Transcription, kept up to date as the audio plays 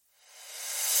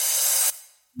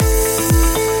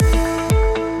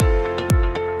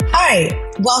Hi,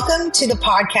 welcome to the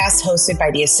podcast hosted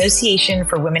by the Association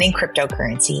for Women in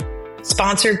Cryptocurrency,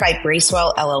 sponsored by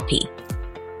Bracewell LLP.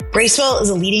 Bracewell is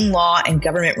a leading law and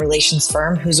government relations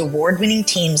firm whose award-winning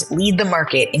teams lead the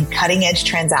market in cutting-edge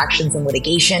transactions and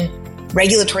litigation,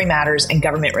 regulatory matters, and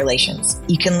government relations.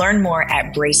 You can learn more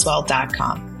at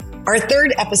bracewell.com. Our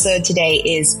third episode today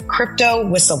is Crypto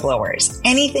Whistleblowers.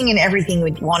 Anything and everything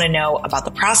we want to know about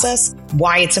the process,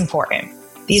 why it's important.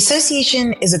 The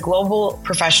association is a global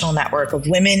professional network of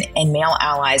women and male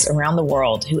allies around the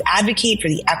world who advocate for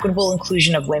the equitable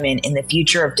inclusion of women in the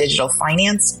future of digital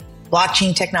finance,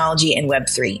 blockchain technology, and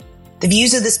Web3. The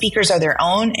views of the speakers are their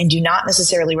own and do not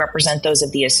necessarily represent those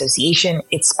of the association,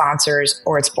 its sponsors,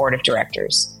 or its board of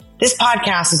directors. This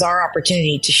podcast is our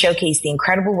opportunity to showcase the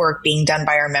incredible work being done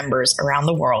by our members around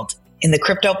the world in the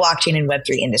crypto, blockchain, and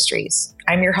Web3 industries.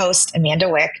 I'm your host, Amanda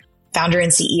Wick, founder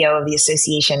and CEO of the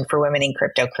Association for Women in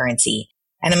Cryptocurrency.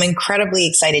 And I'm incredibly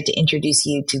excited to introduce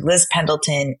you to Liz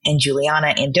Pendleton and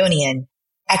Juliana Andonian,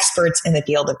 experts in the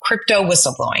field of crypto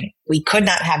whistleblowing. We could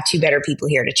not have two better people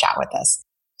here to chat with us.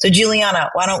 So Juliana,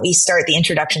 why don't we start the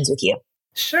introductions with you?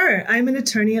 Sure. I'm an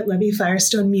attorney at Levy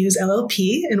Firestone Muse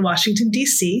LLP in Washington,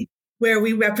 D.C., where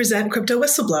we represent crypto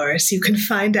whistleblowers. You can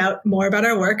find out more about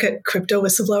our work at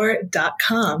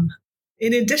cryptowhistleBlower.com.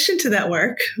 In addition to that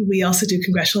work, we also do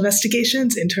congressional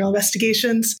investigations, internal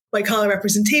investigations, white-collar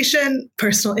representation,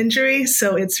 personal injury.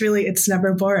 So it's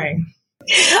never boring.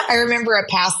 I remember a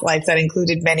past life that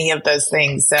included many of those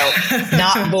things. So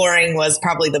not boring was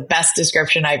probably the best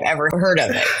description I've ever heard of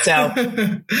it. So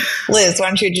Liz, why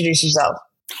don't you introduce yourself?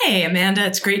 Hey, Amanda.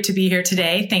 It's great to be here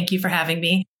today. Thank you for having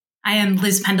me. I am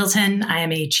Liz Pendleton. I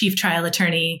am a chief trial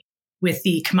attorney with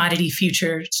the Commodity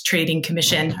Futures Trading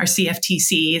Commission, our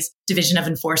CFTC's Division of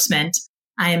Enforcement.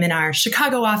 I am in our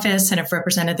Chicago office and have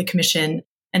represented the commission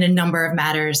in a number of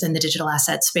matters in the digital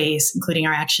asset space, including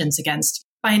our actions against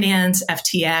Binance,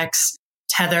 FTX,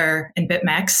 Tether, and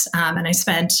BitMEX. And I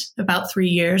spent about 3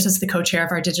 years as the co-chair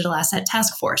of our digital asset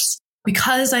task force.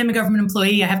 Because I'm a government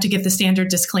employee, I have to give the standard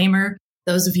disclaimer.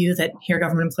 Those of you that hear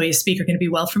government employees speak are going to be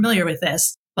well familiar with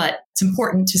this. But it's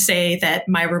important to say that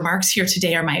my remarks here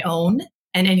today are my own,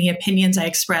 and any opinions I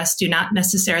express do not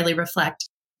necessarily reflect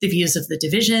the views of the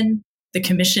division, the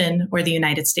commission, or the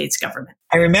United States government.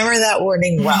 I remember that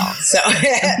warning well. So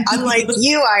unlike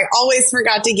you, I always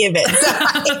forgot to give it.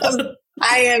 So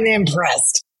I am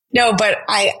impressed. No, but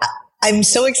I'm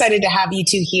so excited to have you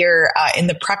two here. In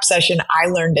the prep session, I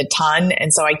learned a ton.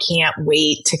 And so I can't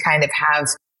wait to kind of have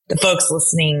the folks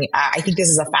listening. I think this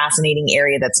is a fascinating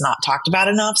area that's not talked about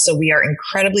enough. So we are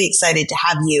incredibly excited to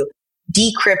have you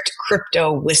decrypt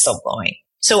crypto whistleblowing.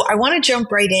 So I want to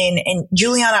jump right in. And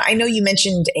Juliana, I know you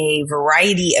mentioned a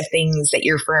variety of things that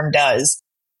your firm does.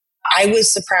 I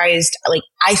was surprised.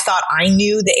 I thought I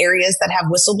knew the areas that have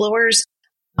whistleblowers,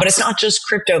 but it's not just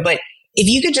crypto. But if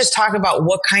you could just talk about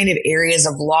what kind of areas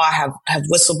of law have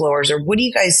whistleblowers, or what do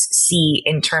you guys see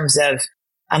in terms of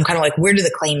kind of like where do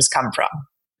the claims come from?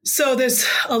 So there's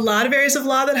a lot of areas of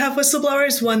law that have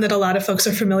whistleblowers. One that a lot of folks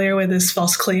are familiar with is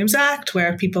False Claims Act,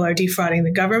 where people are defrauding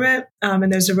the government.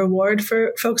 And there's a reward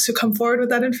for folks who come forward with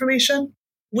that information.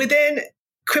 Within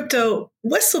crypto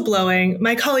whistleblowing,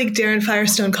 my colleague Darren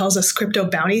Firestone calls us crypto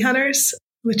bounty hunters,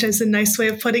 which is a nice way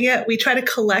of putting it. We try to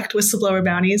collect whistleblower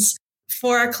bounties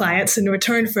for our clients in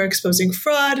return for exposing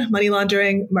fraud, money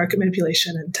laundering, market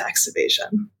manipulation, and tax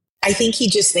evasion. I think he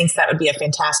just thinks that would be a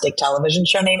fantastic television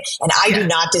show name, and I do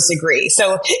not disagree.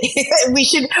 So we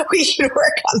should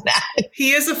work on that.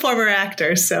 He is a former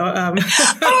actor, so. Oh no way!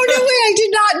 I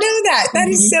did not know that. That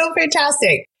is so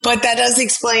fantastic. But that does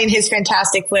explain his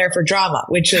fantastic flair for drama,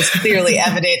 which was clearly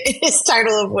evident in his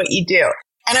title of what you do.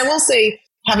 And I will say,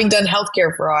 having done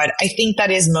healthcare fraud, I think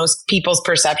that is most people's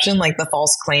perception, like the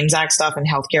False Claims Act stuff and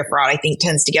healthcare fraud, I think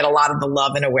tends to get a lot of the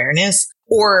love and awareness.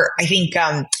 Or I think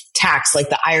tax, like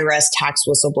the IRS tax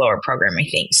whistleblower program, I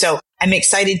think. So I'm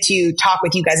excited to talk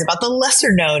with you guys about the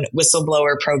lesser known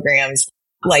whistleblower programs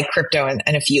like crypto and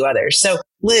a few others. So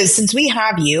Liz, since we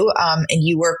have you and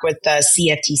you work with the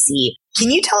CFTC,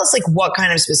 can you tell us like what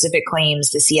kind of specific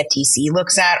claims the CFTC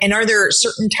looks at? And are there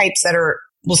certain types that are,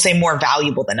 we'll say, more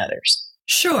valuable than others?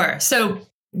 Sure. So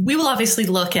we will obviously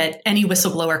look at any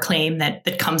whistleblower claim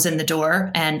that comes in the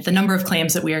door, and the number of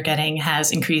claims that we are getting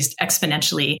has increased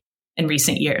exponentially in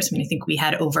recent years. I mean, I think we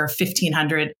had over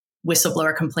 1,500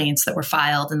 whistleblower complaints that were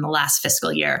filed in the last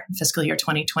fiscal year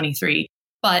 2023.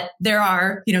 But there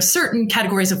are, certain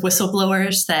categories of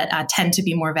whistleblowers that tend to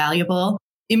be more valuable.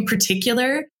 In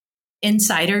particular,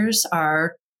 insiders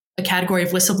are a category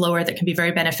of whistleblower that can be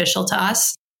very beneficial to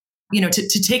us.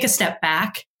 to take a step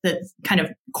back, the kind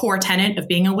of core tenet of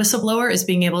being a whistleblower is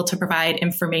being able to provide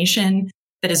information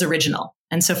that is original.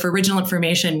 And so for original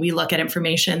information, we look at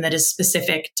information that is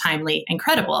specific, timely, and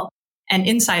credible. And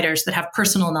insiders that have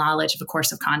personal knowledge of a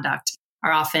course of conduct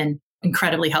are often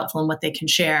incredibly helpful in what they can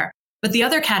share. But the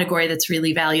other category that's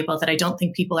really valuable that I don't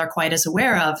think people are quite as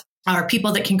aware of are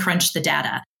people that can crunch the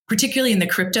data, particularly in the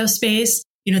crypto space.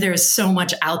 There is so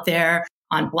much out there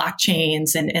on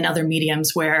blockchains and other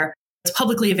mediums where it's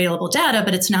publicly available data,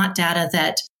 but it's not data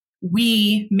that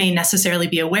we may necessarily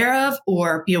be aware of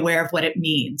or be aware of what it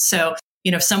means. So,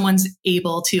 if someone's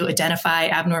able to identify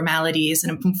abnormalities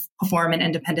and perform an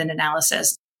independent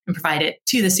analysis and provide it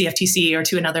to the CFTC or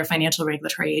to another financial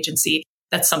regulatory agency,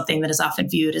 that's something that is often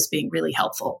viewed as being really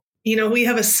helpful. We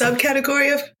have a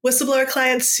subcategory of whistleblower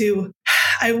clients who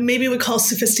I maybe would call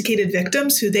sophisticated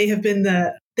victims, who they have been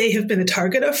the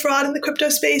target of fraud in the crypto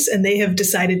space, and they have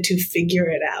decided to figure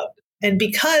it out. And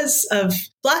because of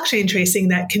blockchain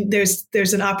tracing,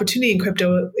 there's an opportunity in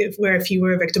crypto where if you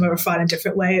were a victim of a fraud in a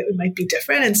different way, it might be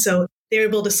different. And so they're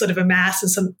able to sort of amass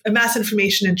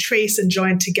information and trace and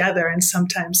join together, and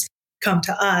sometimes come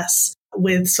to us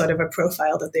with sort of a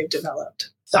profile that they've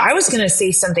developed. So I was going to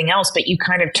say something else, but you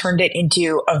kind of turned it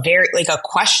into a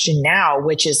question now,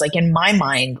 which is in my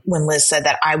mind, when Liz said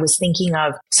that, I was thinking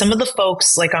of some of the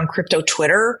folks on crypto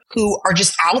Twitter who are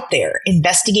just out there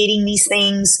investigating these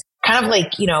things, kind of at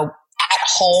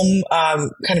home,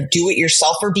 kind of do it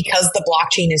yourselfer because the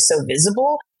blockchain is so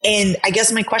visible. And I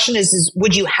guess my question is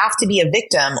would you have to be a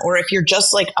victim? Or if you're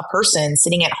just a person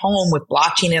sitting at home with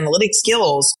blockchain analytic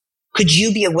skills, could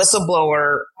you be a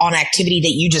whistleblower on activity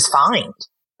that you just find?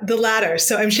 The latter.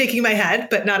 So I'm shaking my head,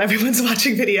 but not everyone's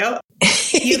watching video.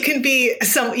 You can be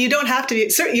you don't have to be,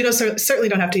 certainly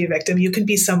don't have to be a victim. You can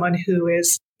be someone who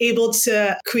is able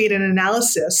to create an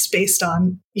analysis based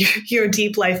on your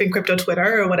deep life in crypto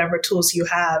Twitter or whatever tools you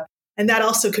have. And that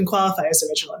also can qualify as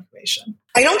original information.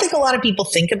 I don't think a lot of people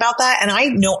think about that. And I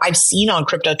know I've seen on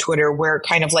crypto Twitter where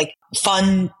kind of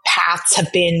fun paths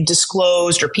have been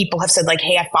disclosed, or people have said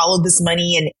hey, I followed this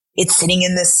money and it's sitting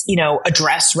in this,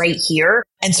 address right here.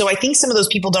 And so I think some of those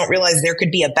people don't realize there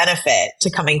could be a benefit to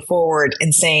coming forward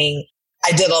and saying,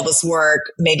 I did all this work,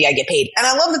 maybe I get paid. And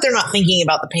I love that they're not thinking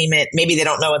about the payment. Maybe they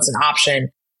don't know it's an option.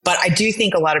 But I do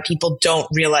think a lot of people don't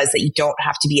realize that you don't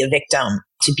have to be a victim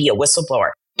to be a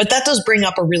whistleblower. But that does bring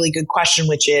up a really good question,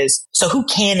 which is, so who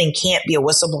can and can't be a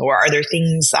whistleblower? Are there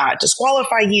things that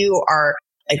disqualify you? Are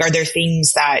there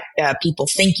things that people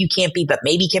think you can't be, but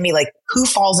maybe can be? Who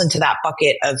falls into that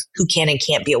bucket of who can and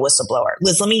can't be a whistleblower?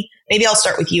 Liz, maybe I'll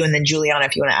start with you, and then Juliana,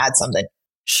 if you want to add something.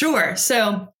 Sure.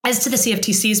 So as to the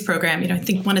CFTC's program, I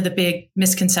think one of the big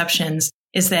misconceptions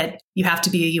is that you have to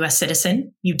be a U.S.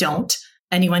 citizen. You don't.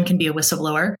 Anyone can be a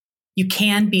whistleblower. You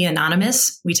can be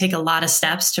anonymous. We take a lot of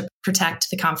steps to protect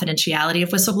the confidentiality of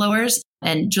whistleblowers.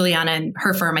 And Juliana and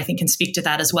her firm, I think, can speak to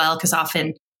that as well, because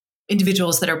often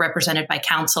individuals that are represented by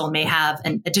counsel may have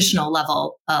an additional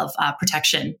level of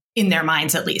protection in their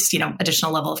minds, at least,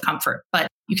 additional level of comfort. But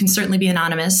you can certainly be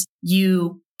anonymous.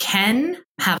 You can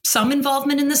have some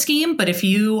involvement in the scheme, but if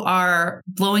you are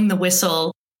blowing the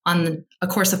whistle on a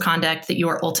course of conduct that you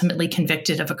are ultimately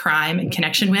convicted of a crime in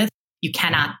connection with, you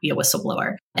cannot be a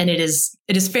whistleblower. And it is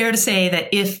fair to say that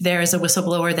if there is a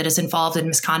whistleblower that is involved in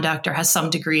misconduct or has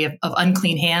some degree of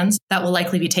unclean hands, that will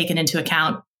likely be taken into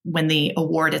account when the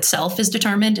award itself is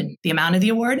determined and the amount of the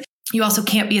award. You also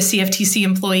can't be a CFTC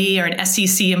employee or an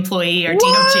SEC employee or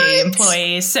DOJ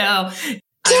employee. So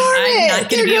I'm not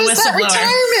going to be a whistleblower.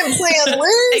 That retirement plan,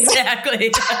 Liz.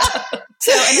 Exactly.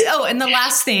 And the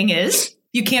last thing is,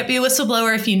 you can't be a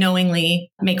whistleblower if you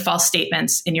knowingly make false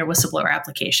statements in your whistleblower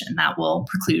application. That will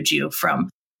preclude you from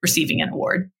receiving an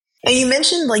award. And you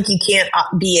mentioned you can't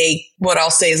be what I'll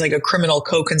say is a criminal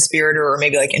co-conspirator or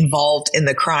maybe involved in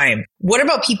the crime. What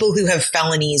about people who have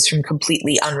felonies from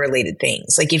completely unrelated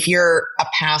things? If you're a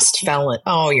past felon,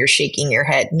 you're shaking your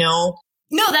head. No,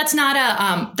 that's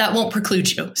not that won't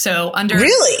preclude you. So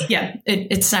really? Yeah,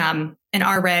 it's in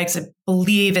our regs, I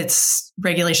believe it's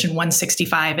regulation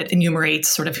 165. It enumerates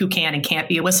sort of who can and can't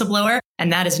be a whistleblower.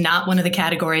 And that is not one of the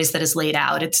categories that is laid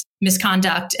out. It's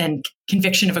misconduct and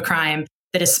conviction of a crime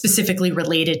that is specifically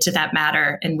related to that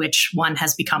matter in which one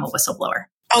has become a whistleblower.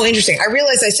 Oh, interesting. I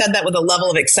realized I said that with a level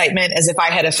of excitement as if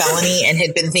I had a felony and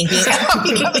had been thinking about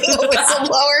becoming a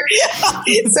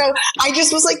whistleblower. So I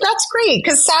just was that's great.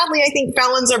 Because sadly, I think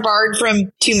felons are barred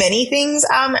from too many things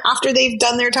after they've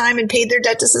done their time and paid their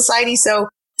debt to society. So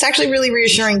it's actually really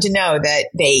reassuring to know that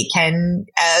they can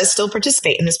still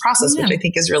participate in this process, which I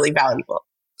think is really valuable.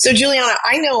 So Juliana,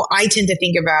 I know I tend to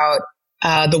think about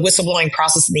the whistleblowing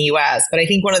process in the US. But I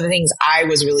think one of the things I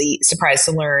was really surprised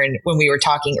to learn when we were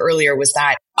talking earlier was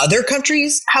that other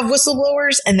countries have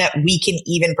whistleblowers and that we can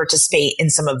even participate in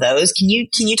some of those. Can you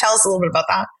tell us a little bit about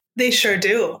that? They sure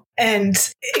do. And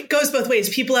it goes both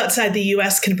ways. People outside the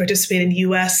US can participate in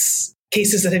US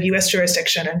cases that have US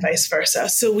jurisdiction and vice versa.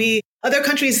 So other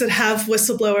countries that have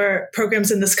whistleblower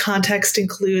programs in this context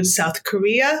include South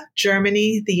Korea,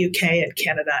 Germany, the UK, and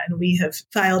Canada. And we have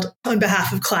filed on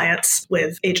behalf of clients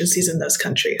with agencies in those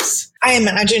countries. I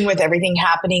imagine with everything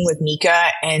happening with MiCA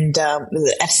and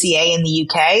the FCA in the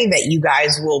UK that you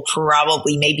guys will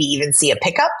probably maybe even see a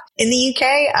pickup in the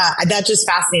UK. That just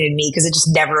fascinated me because it just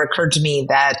never occurred to me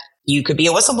that you could be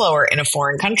a whistleblower in a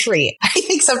foreign country. I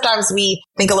think sometimes we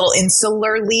think a little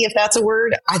insularly, if that's a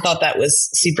word. I thought that was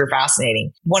super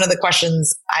fascinating. One of the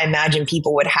questions I imagine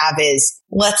people would have is,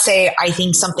 let's say I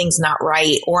think something's not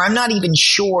right, or I'm not even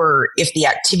sure if the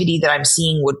activity that I'm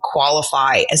seeing would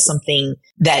qualify as something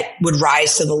that would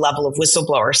rise to the level of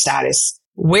whistleblower status.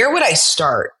 Where would I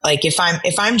start? Like if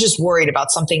I'm just worried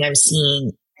about something I'm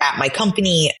seeing at my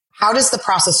company, how does the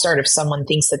process start if someone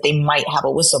thinks that they might have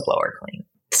a whistleblower claim?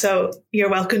 So you're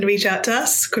welcome to reach out to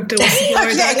us, cryptowhistleblowers.com.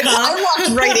 Okay, I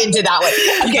walked right into that one.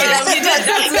 Okay,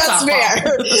 that's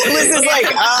fair. Liz is like,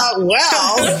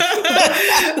 well.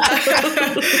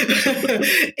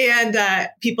 And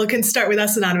people can start with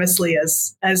us anonymously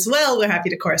as well. We're happy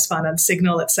to correspond on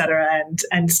Signal, et cetera,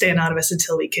 and stay anonymous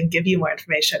until we can give you more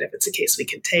information if it's a case we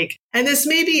can take. And this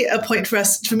may be a point for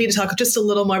me to talk just a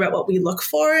little more about what we look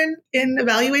for in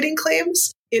evaluating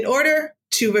claims. In order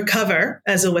to recover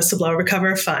as a whistleblower,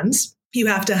 recover funds, you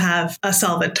have to have a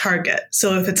solvent target.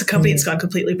 So if it's a company that's gone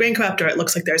completely bankrupt or it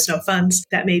looks like there's no funds,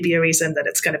 that may be a reason that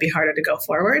it's going to be harder to go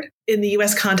forward. In the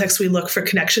US context, we look for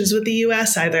connections with the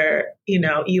US, either,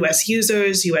 US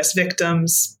users, US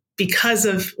victims. Because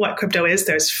of what crypto is,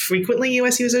 there's frequently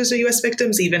US users or US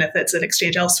victims, even if it's an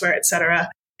exchange elsewhere, et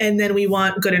cetera. And then we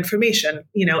want good information,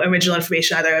 original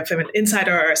information, either from an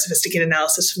insider or a sophisticated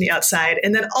analysis from the outside.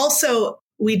 And then also,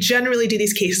 we generally do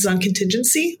these cases on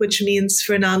contingency, which means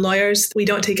for non-lawyers, we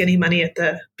don't take any money at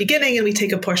the beginning and we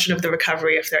take a portion of the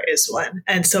recovery if there is one.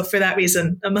 And so for that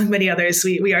reason, among many others,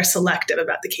 we are selective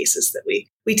about the cases that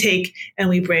we take and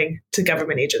we bring to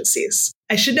government agencies.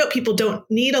 I should note people don't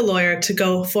need a lawyer to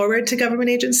go forward to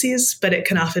government agencies, but it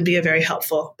can often be a very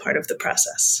helpful part of the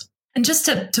process. And just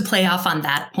to play off on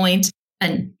that point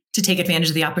and to take advantage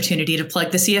of the opportunity to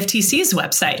plug the CFTC's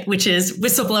website, which is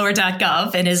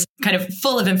whistleblower.gov and is kind of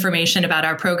full of information about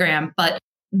our program. But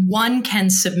one can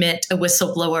submit a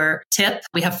whistleblower tip.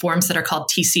 We have forms that are called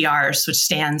TCRs, which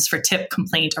stands for tip,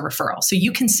 complaint, or referral. So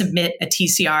you can submit a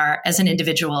TCR as an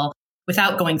individual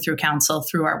without going through counsel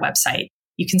through our website.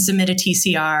 You can submit a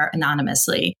TCR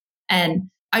anonymously. And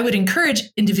I would encourage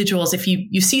individuals, if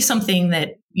you see something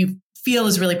that you feel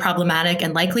is really problematic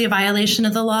and likely a violation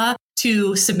of the law,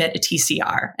 to submit a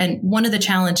TCR. And one of the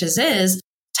challenges is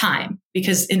time,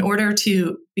 because in order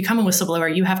to become a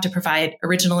whistleblower, you have to provide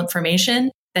original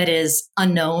information that is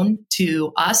unknown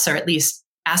to us, or at least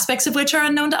aspects of which are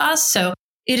unknown to us. So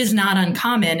it is not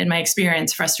uncommon in my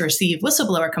experience for us to receive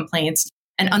whistleblower complaints.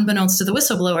 And unbeknownst to the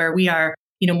whistleblower, we are,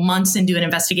 months into an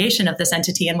investigation of this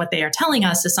entity. And what they are telling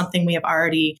us is something we have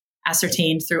already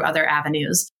ascertained through other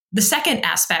avenues. The second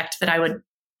aspect that I would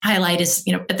highlight is,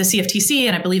 at the CFTC,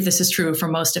 and I believe this is true for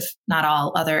most, if not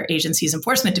all, other agencies'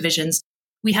 enforcement divisions,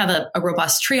 we have a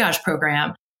robust triage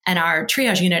program, and our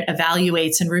triage unit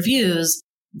evaluates and reviews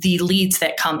the leads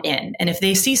that come in. And if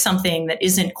they see something that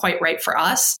isn't quite right for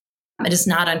us, it is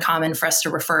not uncommon for us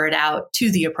to refer it out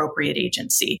to the appropriate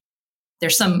agency.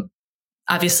 There's some,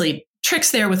 obviously, tricks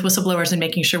there with whistleblowers and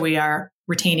making sure we are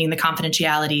retaining the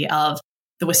confidentiality of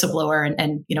the whistleblower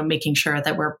and making sure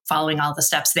that we're following all the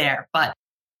steps there. But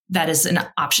that is an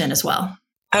option as well.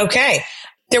 Okay.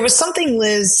 There was something,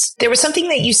 Liz,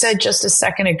 that you said just a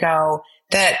second ago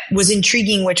that was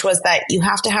intriguing, which was that you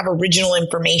have to have original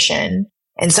information.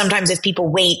 And sometimes if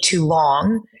people wait too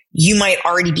long, you might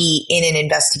already be in an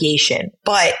investigation.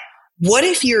 But what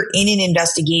if you're in an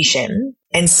investigation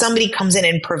and somebody comes in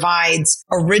and provides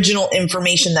original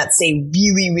information that's, say,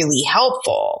 really, really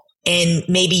helpful? And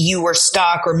maybe you were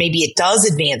stuck, or maybe it does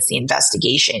advance the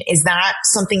investigation. Is that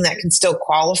something that can still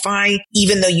qualify,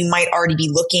 even though you might already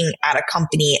be looking at a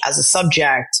company as a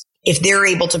subject? If they're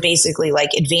able to basically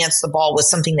advance the ball with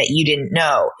something that you didn't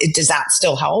know, does that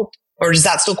still help? Or does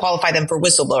that still qualify them for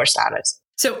whistleblower status?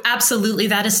 So absolutely,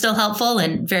 that is still helpful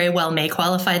and very well may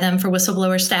qualify them for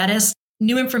whistleblower status.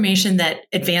 New information that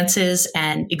advances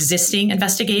an existing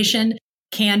investigation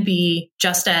can be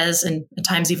just as, and at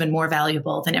times even more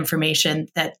valuable than information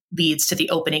that leads to the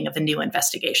opening of a new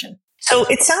investigation. So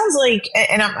it sounds like,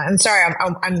 and I'm sorry,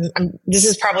 this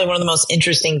is probably one of the most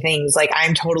interesting things. Like,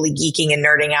 I'm totally geeking and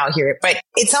nerding out here, but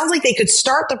it sounds like they could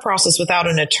start the process without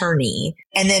an attorney.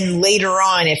 And then later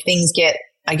on, if things get,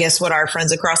 I guess what our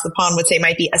friends across the pond would say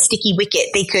might be a sticky wicket,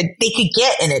 they could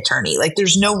get an attorney. Like,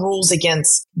 there's no rules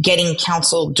against getting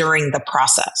counsel during the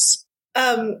process.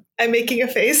 I'm making a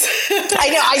face. I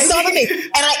know. I saw the face.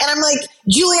 And I'm like,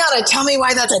 Juliana, tell me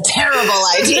why that's a terrible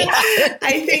idea.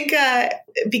 I think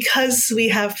because we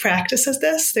have practice of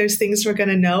this, there's things we're going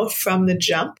to know from the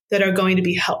jump that are going to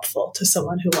be helpful to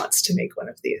someone who wants to make one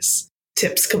of these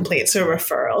tips, complaints, or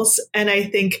referrals. And I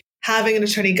think having an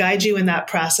attorney guide you in that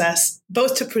process,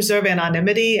 both to preserve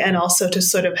anonymity and also to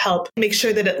sort of help make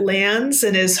sure that it lands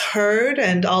and is heard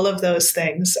and all of those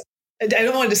things. I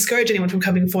don't want to discourage anyone from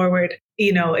coming forward,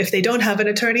 if they don't have an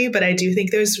attorney, but I do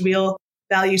think there's real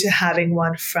value to having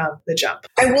one from the jump.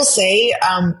 I will say,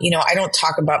 I don't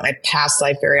talk about my past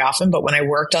life very often, but when I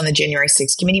worked on the January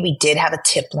 6th committee, we did have a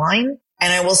tip line.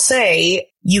 And I will say,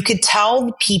 you could tell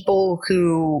the people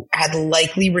who had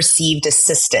likely received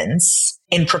assistance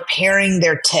in preparing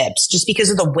their tips just because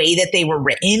of the way that they were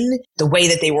written, the way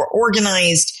that they were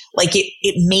organized. Like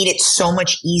it made it so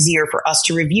much easier for us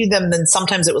to review them than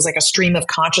sometimes it was like a stream of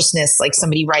consciousness, like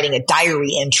somebody writing a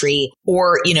diary entry,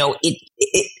 or,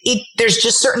 there's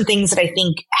just certain things that I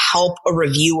think help a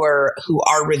reviewer who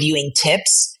are reviewing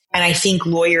tips. And I think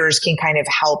lawyers can kind of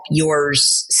help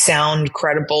yours sound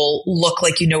credible, look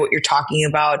like you know what you're talking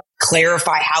about,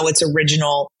 clarify how it's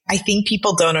original. I think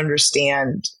people don't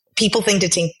understand. People think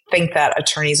that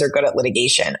attorneys are good at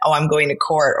litigation. Oh, I'm going to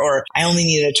court, or I only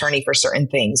need an attorney for certain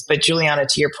things. But Juliana,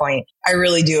 to your point, I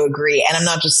really do agree. And I'm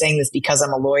not just saying this because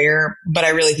I'm a lawyer, but I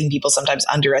really think people sometimes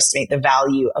underestimate the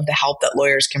value of the help that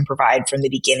lawyers can provide from the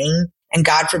beginning. And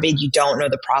God forbid you don't know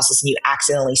the process and you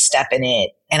accidentally step in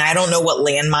it. And I don't know what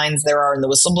landmines there are in the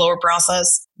whistleblower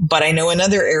process, but I know in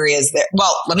other areas that,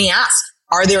 well, let me ask.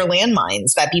 Are there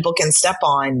landmines that people can step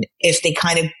on if they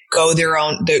kind of go their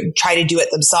own, try to do it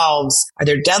themselves? Are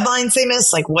there deadlines they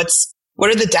miss? Like what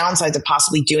are the downsides of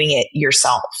possibly doing it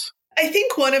yourself? I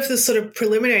think one of the sort of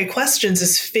preliminary questions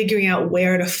is figuring out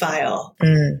where to file.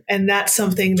 And that's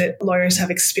something that lawyers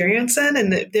have experience in.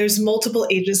 And that there's multiple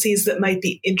agencies that might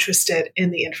be interested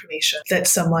in the information that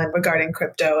someone regarding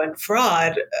crypto and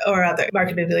fraud or other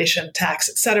market manipulation, tax,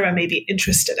 et cetera, may be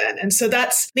interested in. And so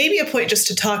that's maybe a point just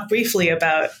to talk briefly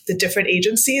about the different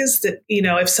agencies that,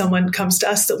 if someone comes to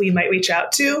us that we might reach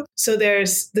out to. So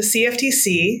there's the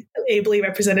CFTC, ably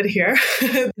represented here,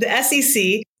 the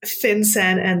SEC,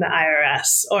 FinCEN, and the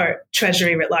IRS, or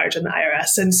Treasury writ large and the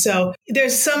IRS. And so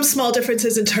there's some small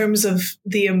differences in terms of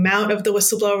the amount of the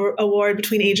whistleblower award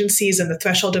between agencies and the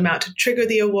threshold amount to trigger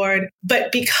the award.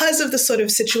 But because of the sort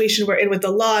of situation we're in with the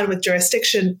law and with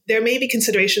jurisdiction, there may be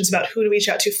considerations about who to reach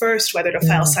out to first, whether to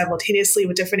file simultaneously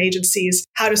with different agencies,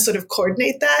 how to sort of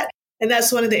coordinate that. And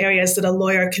that's one of the areas that a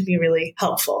lawyer can be really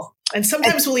helpful. And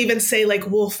sometimes we'll even say, like,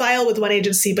 we'll file with one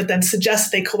agency, but then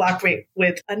suggest they cooperate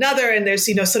with another. And there's,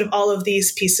 sort of all of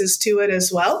these pieces to it as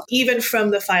well. Even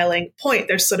from the filing point,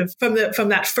 there's sort of from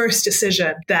that first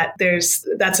decision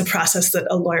that's a process that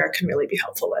a lawyer can really be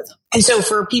helpful with. And so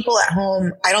for people at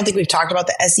home, I don't think we've talked about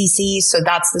the SEC. So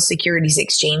that's the Securities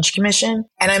Exchange Commission.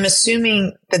 And I'm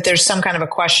assuming that there's some kind of a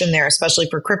question there, especially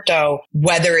for crypto,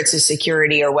 whether it's a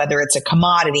security or whether it's a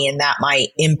commodity, and that might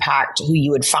impact who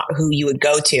you would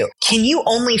go to. Can you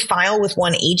only file with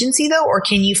one agency though, or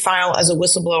can you file as a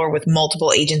whistleblower with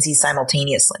multiple agencies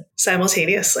simultaneously?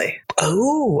 Simultaneously.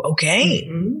 Oh, okay.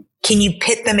 Mm-hmm. Can you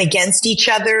pit them against each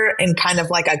other in kind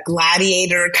of like a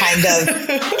gladiator kind of,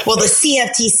 well, the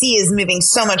CFTC is moving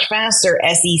so much faster,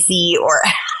 SEC or...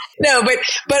 No, but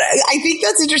I think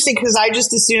that's interesting because I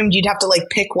just assumed you'd have to like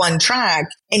pick one track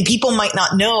and people might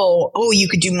not know, oh, you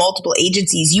could do multiple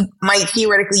agencies. You might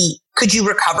theoretically, could you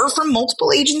recover from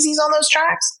multiple agencies on those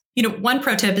tracks? One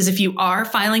pro tip is if you are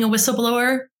filing a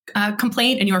whistleblower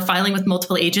complaint and you are filing with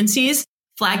multiple agencies,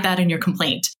 flag that in your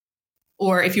complaint.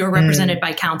 Or if you're represented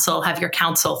by counsel, have your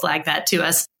counsel flag that to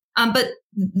us. But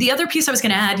the other piece I was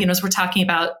going to add, as we're talking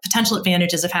about potential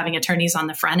advantages of having attorneys on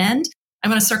the front end, I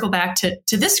want to circle back to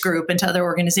this group and to other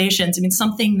organizations. I mean,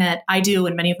 something that I do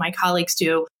and many of my colleagues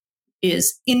do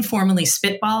is informally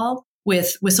spitball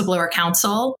with whistleblower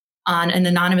counsel on an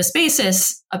anonymous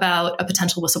basis about a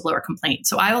potential whistleblower complaint.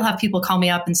 So I will have people call me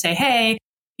up and say, hey,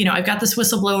 I've got this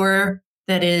whistleblower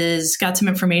that is got some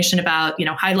information about,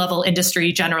 high level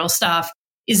industry, general stuff.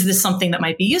 Is this something that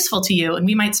might be useful to you? And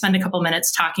we might spend a couple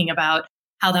minutes talking about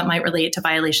how that might relate to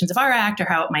violations of our act or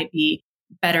how it might be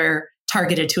better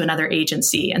targeted to another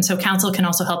agency. And so counsel can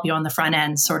also help you on the front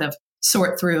end sort of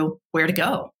sort through where to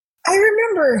go. I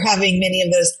remember having many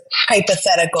of those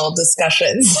hypothetical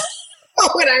discussions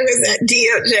when I was at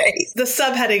DOJ. The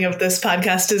subheading of this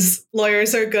podcast is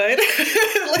 "Lawyers Are Good."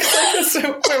 It looks like that's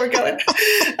where we're going.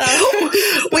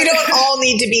 We don't all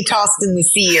need to be tossed in the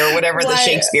sea or whatever the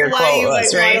Shakespeare quote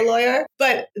was, right? Want a lawyer.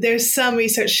 But there's some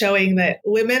research showing that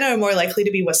women are more likely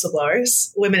to be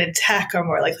whistleblowers. Women in tech are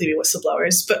more likely to be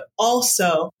whistleblowers, but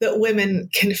also that women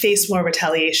can face more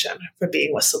retaliation for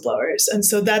being whistleblowers. And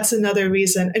so that's another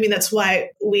reason. I mean, that's why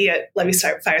we at Levy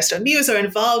Firestone Muse are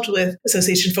involved with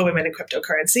Association for Women in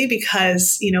Cryptocurrency,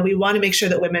 because, we want to make sure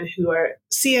that women who are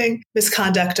seeing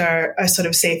misconduct are sort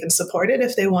of safe and supported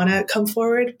if they want to come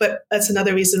forward. But that's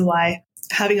another reason why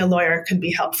having a lawyer can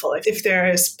be helpful. If there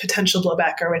is potential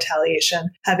blowback or retaliation,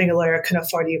 having a lawyer can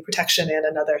afford you protection and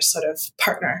another sort of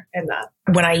partner in that.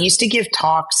 When I used to give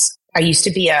talks, I used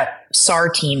to be a SAR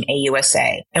team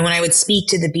AUSA. And when I would speak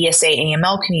to the BSA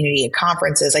AML community at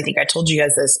conferences, I think I told you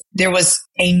guys this, there was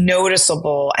a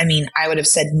noticeable, I would have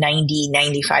said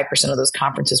 95% of those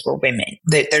conferences were women.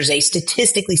 There's a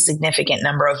statistically significant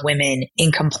number of women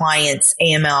in compliance,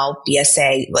 AML,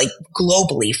 BSA, like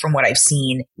globally from what I've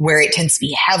seen, where it tends to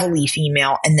be heavily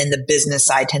female. And then the business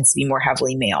side tends to be more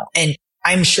heavily male. And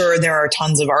I'm sure there are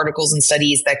tons of articles and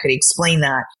studies that could explain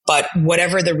that. But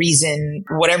whatever the reason,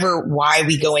 why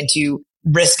we go into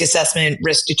risk assessment,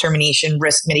 risk determination,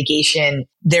 risk mitigation,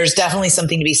 there's definitely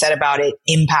something to be said about it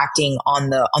impacting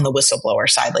on the whistleblower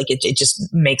side. Like it just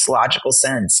makes logical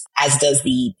sense, as does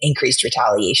the increased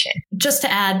retaliation. Just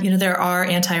to add, there are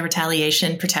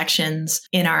anti-retaliation protections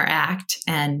in our act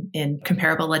and in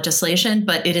comparable legislation,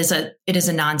 but it is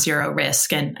a non-zero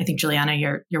risk. And I think, Juliana,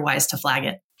 you're wise to flag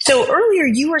it. So earlier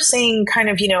you were saying kind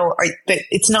of, that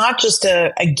it's not just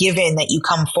a given that you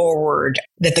come forward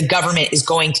that the government is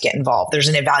going to get involved. There's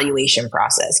an evaluation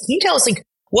process. Can you tell us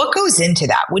what goes into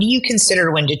that? What do you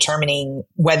consider when determining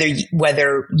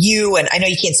whether you, and I know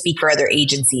you can't speak for other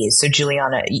agencies, so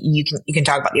Juliana, you can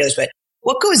talk about the others, but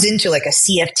what goes into like a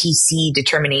CFTC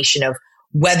determination of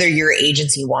whether your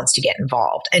agency wants to get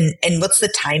involved? And what's the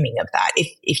timing of that,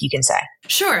 if you can say?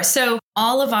 Sure. So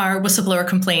all of our whistleblower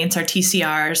complaints, our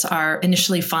TCRs, are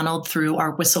initially funneled through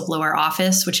our whistleblower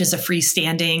office, which is a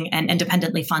freestanding and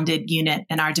independently funded unit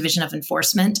in our Division of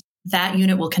Enforcement. That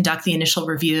unit will conduct the initial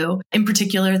review. In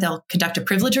particular, they'll conduct a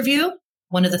privilege review.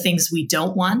 One of the things we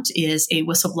don't want is a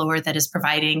whistleblower that is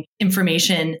providing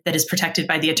information that is protected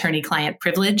by the attorney-client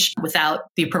privilege without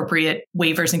the appropriate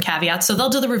waivers and caveats. So they'll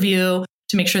do the review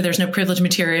to make sure there's no privileged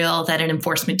material that an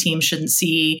enforcement team shouldn't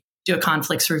see, do a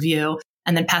conflicts review,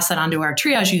 and then pass that on to our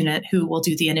triage unit, who will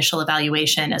do the initial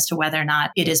evaluation as to whether or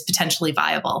not it is potentially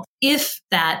viable. If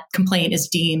that complaint is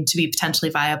deemed to be potentially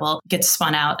viable, it gets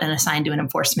spun out and assigned to an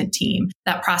enforcement team.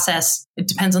 That process, it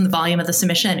depends on the volume of the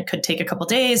submission. It could take a couple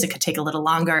days. It could take a little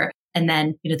longer. And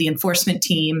then, the enforcement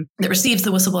team that receives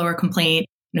the whistleblower complaint,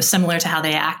 similar to how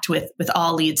they act with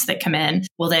all leads that come in,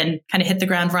 will then kind of hit the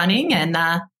ground running and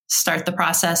start the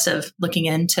process of looking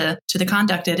into the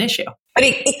conduct at issue. But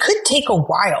it could take a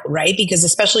while, right? Because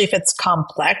especially if it's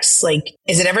complex,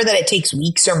 is it ever that it takes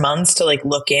weeks or months to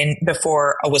look in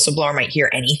before a whistleblower might hear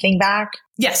anything back?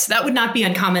 Yes, that would not be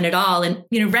uncommon at all. And,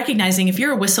 recognizing if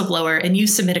you're a whistleblower and you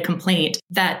submit a complaint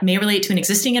that may relate to an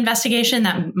existing investigation,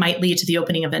 that might lead to the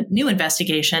opening of a new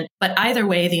investigation. But either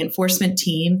way, the enforcement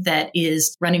team that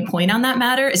is running point on that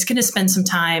matter is going to spend some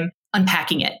time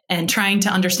unpacking it and trying to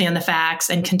understand the facts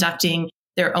and conducting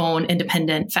their own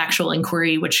independent factual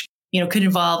inquiry, which could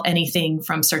involve anything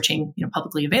from searching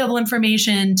publicly available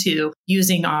information to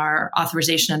using our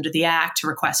authorization under the Act to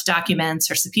request documents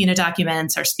or subpoena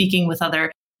documents or speaking with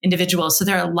other individuals. So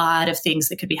there are a lot of things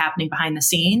that could be happening behind the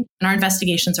scene, and our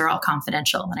investigations are all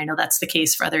confidential. And I know that's the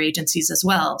case for other agencies as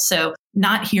well. So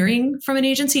not hearing from an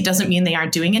agency doesn't mean they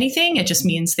aren't doing anything. It just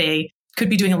means they could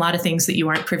be doing a lot of things that you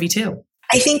aren't privy to.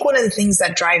 I think one of the things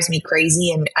that drives me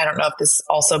crazy, and I don't know if this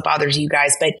also bothers you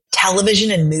guys, but television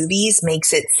and movies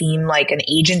makes it seem like an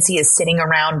agency is sitting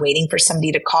around waiting for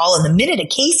somebody to call. And the minute a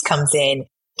case comes in,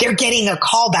 they're getting a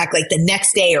call back the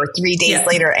next day or 3 days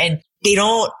later. And they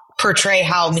don't portray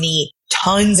how many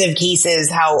tons of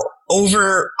cases, how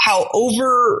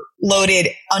overloaded,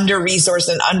 under-resourced,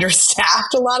 and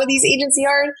understaffed a lot of these agencies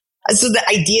are. So the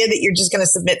idea that you're just going to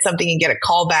submit something and get a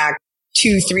call back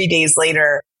 2-3 days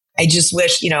later, I just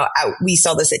wish, we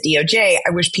saw this at DOJ.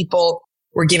 I wish people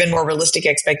were given more realistic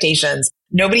expectations.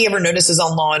 Nobody ever notices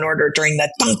on Law and Order during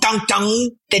the dun, dun,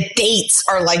 dun, the dates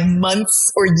are months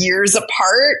or years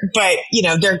apart, but,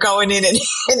 they're going in and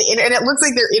it looks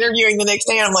like they're interviewing the next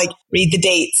day. And I'm like, read the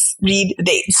dates.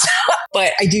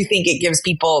 But I do think it gives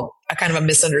people a kind of a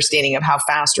misunderstanding of how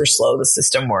fast or slow the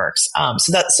system works.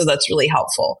 So that's really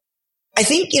helpful. I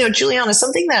think, Juliana,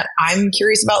 something that I'm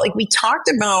curious about, like we talked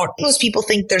about, most people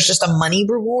think there's just a money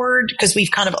reward because we've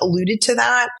kind of alluded to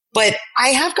that. But I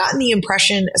have gotten the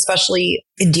impression, especially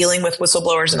in dealing with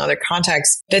whistleblowers in other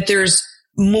contexts, that there's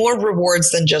more rewards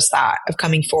than just that of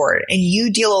coming forward. And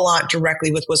you deal a lot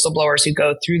directly with whistleblowers who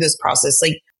go through this process.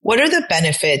 Like, what are the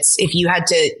benefits if you had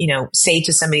to, say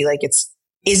to somebody like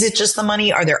is it just the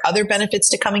money? Are there other benefits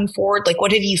to coming forward? Like,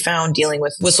 what have you found dealing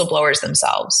with whistleblowers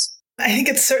themselves? I think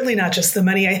it's certainly not just the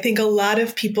money. I think a lot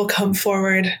of people come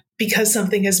forward because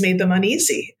something has made them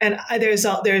uneasy. And there's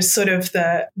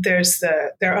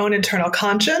their own internal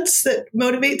conscience that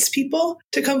motivates people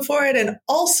to come forward. And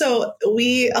also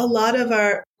a lot of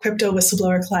our crypto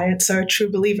whistleblower clients are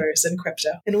true believers in crypto.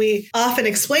 And we often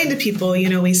explain to people,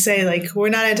 we say like, we're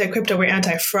not anti-crypto, we're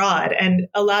anti-fraud. And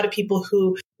a lot of people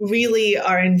who really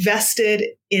are invested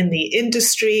in the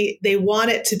industry, they want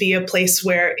it to be a place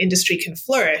where industry can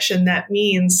flourish. And that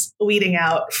means weeding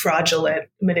out fraudulent,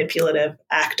 manipulative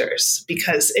actors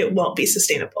because it won't be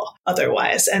sustainable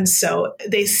otherwise. And so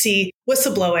they see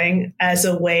whistleblowing as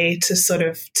a way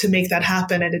to make that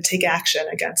happen and to take action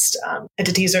against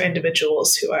entities or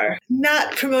individuals who are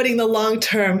not promoting the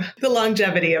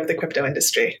longevity of the crypto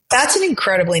industry. That's an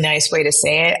incredibly nice way to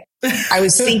say it. I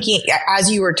was thinking,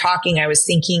 as you were talking, I was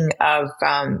thinking of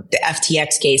the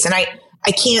FTX case. And I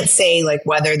can't say like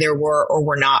whether there were or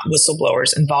were not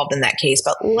whistleblowers involved in that case,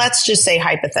 but let's just say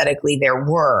hypothetically there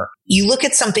were. You look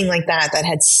at something like that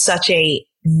had such a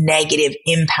negative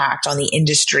impact on the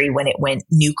industry when it went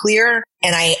nuclear.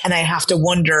 And I have to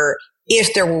wonder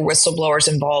if there were whistleblowers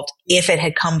involved, if it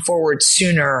had come forward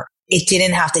sooner, it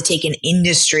didn't have to take an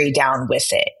industry down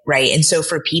with it, right? And so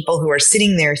for people who are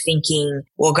sitting there thinking,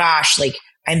 well, gosh, like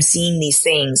I'm seeing these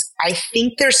things, I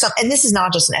think there's and this is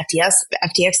not just an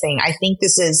FTX thing. I think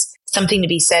this is something to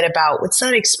be said about, what's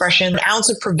that expression? An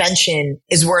ounce of prevention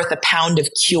is worth a pound of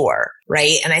cure,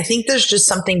 right? And I think there's just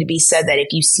something to be said that if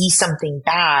you see something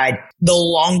bad, the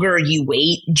longer you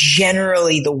wait,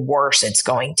 generally the worse it's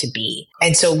going to be.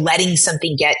 And so letting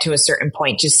something get to a certain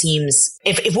point just seems,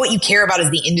 if what you care about is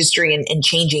the industry and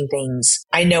changing things,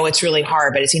 I know it's really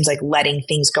hard, but it seems like letting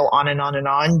things go on and on and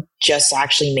on just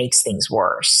actually makes things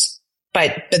worse.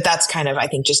 But that's kind of, I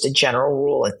think, just a general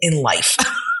rule in life.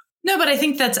 No, but I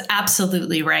think that's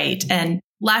absolutely right. And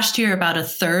last year, about a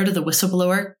third of the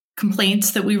whistleblower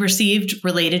complaints that we received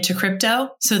related to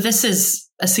crypto. So this is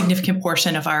a significant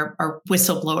portion of our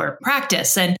whistleblower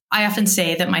practice. And I often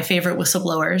say that my favorite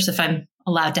whistleblowers, if I'm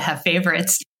allowed to have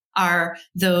favorites, are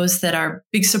those that are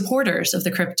big supporters of the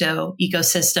crypto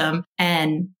ecosystem.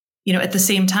 And, at the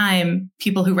same time,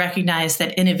 people who recognize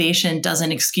that innovation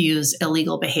doesn't excuse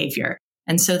illegal behavior.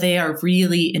 And so they are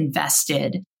really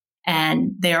invested.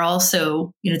 And they are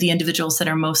also, the individuals that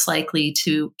are most likely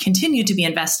to continue to be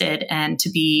invested and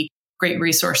to be great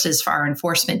resources for our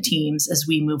enforcement teams as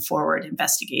we move forward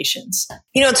investigations.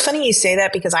 It's funny you say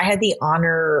that because I had the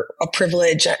honor, a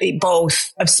privilege,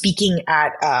 both of speaking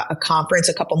at a conference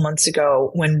a couple months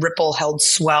ago when Ripple held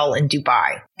Swell in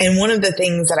Dubai. And one of the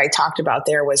things that I talked about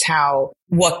there was how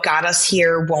what got us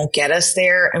here won't get us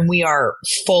there. And we are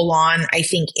full on, I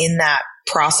think, in that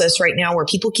process right now where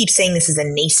people keep saying this is a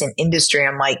nascent industry.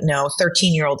 I'm like, no,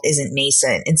 13-year-old isn't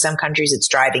nascent. In some countries, it's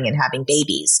driving and having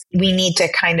babies. We need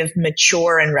to kind of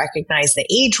mature and recognize the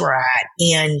age we're at.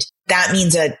 And that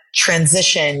means a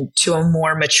transition to a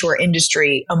more mature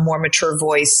industry, a more mature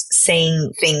voice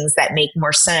saying things that make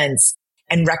more sense,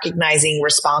 and recognizing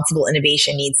responsible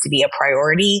innovation needs to be a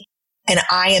priority. And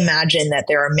I imagine that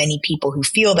there are many people who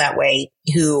feel that way,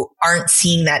 who aren't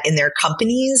seeing that in their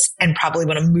companies and probably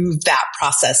want to move that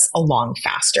process along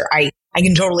faster. I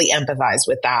can totally empathize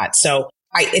with that. So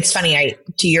it's funny,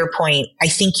 to your point, I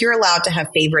think you're allowed to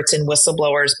have favorites in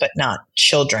whistleblowers, but not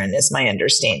children is my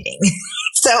understanding.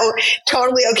 So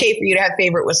totally okay for you to have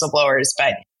favorite whistleblowers,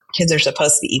 but kids are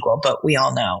supposed to be equal, but we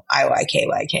all know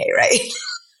IYKYK, right?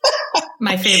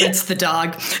 My favorite's the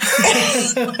dog.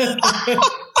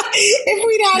 If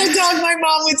we'd had a dog, my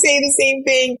mom would say the same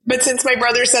thing. But since my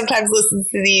brother sometimes listens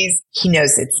to these, he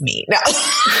knows it's me. No,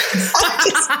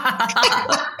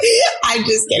 I'm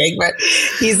just kidding. But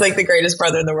he's like the greatest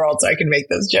brother in the world, so I can make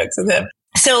those jokes with him.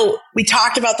 So we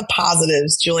talked about the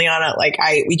positives, Juliana.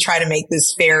 We try to make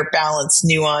this fair, balanced,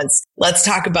 nuance. Let's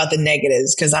talk about the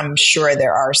negatives because I'm sure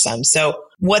there are some. So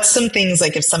what's some things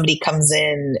like if somebody comes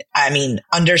in,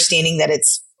 understanding that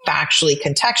it's factually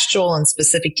contextual and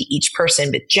specific to each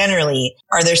person, but generally,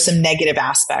 are there some negative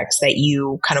aspects that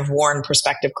you kind of warn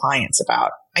prospective clients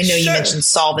about? I know you mentioned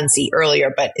solvency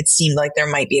earlier, but it seemed like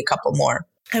there might be a couple more.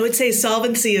 I would say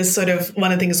solvency is sort of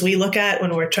one of the things we look at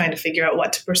when we're trying to figure out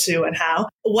what to pursue and how.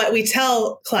 What we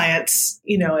tell clients,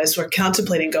 as we're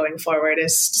contemplating going forward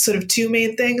is sort of two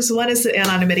main things. One is that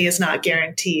anonymity is not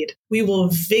guaranteed. We will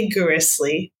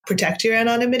vigorously protect your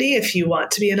anonymity if you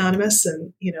want to be anonymous.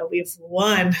 And, we've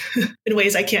won in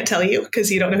ways I can't tell you because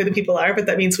you don't know who the people are, but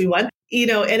that means we won.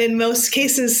 And in most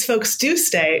cases, folks do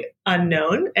stay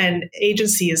unknown, and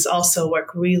agencies also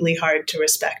work really hard to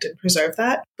respect and preserve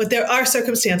that. But there are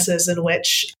circumstances in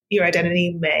which your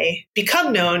identity may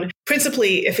become known,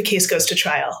 principally if a case goes to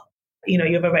trial. You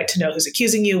have a right to know who's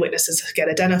accusing you, witnesses get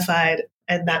identified,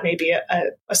 and that may be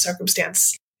a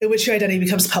circumstance in which your identity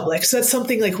becomes public. So that's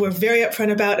something like we're very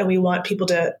upfront about, and we want people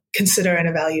to consider and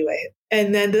evaluate.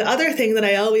 And then the other thing that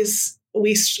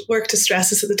we work to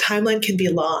stress is that the timeline can be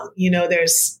long.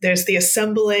 There's the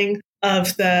assembling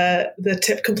of the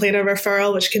tip complaint or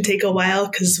referral, which can take a while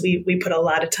because we put a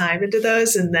lot of time into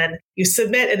those. And then you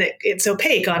submit and it's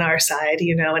opaque on our side,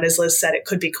 and as Liz said, it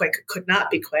could be quick, it could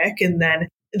not be quick. And then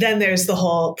there's the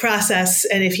whole process.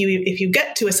 And if you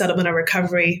get to a settlement or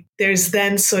recovery, there's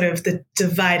then sort of the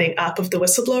dividing up of the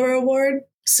whistleblower award.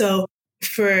 So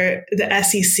for the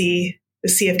SEC, the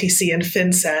CFTC and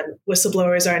FinCEN,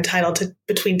 whistleblowers are entitled to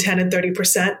between 10 and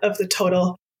 30% of the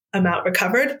total amount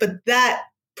recovered. But that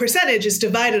percentage is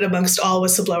divided amongst all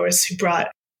whistleblowers who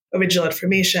brought original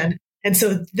information. And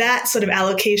so that sort of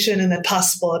allocation and then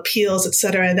possible appeals, et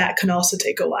cetera, that can also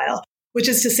take a while, which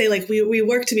is to say, like, we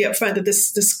work to be upfront that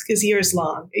this is years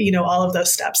long, all of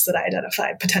those steps that I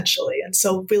identified potentially. And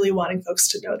so really wanting folks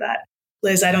to know that.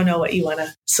 Liz, I don't know what you want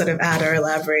to sort of add or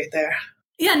elaborate there.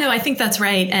 Yeah, no, I think that's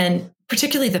right. And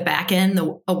particularly the back end,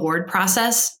 the award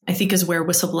process, I think is where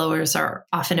whistleblowers are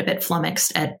often a bit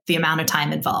flummoxed at the amount of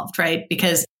time involved, right?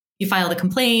 Because you file the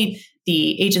complaint,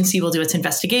 the agency will do its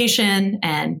investigation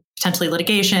and potentially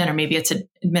litigation, or maybe it's an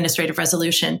administrative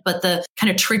resolution. But the kind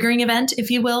of triggering event, if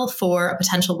you will, for a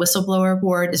potential whistleblower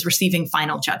award is receiving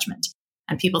final judgment.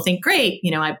 And people think, great,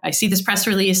 I see this press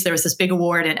release, there was this big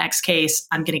award in X case,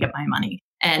 I'm going to get my money.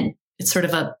 And it's sort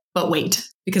of but wait,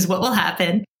 because what will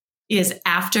happen is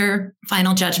after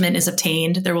final judgment is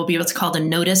obtained, there will be what's called a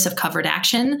notice of covered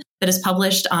action that is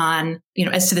published on,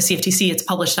 as to the CFTC, it's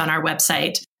published on our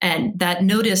website. And that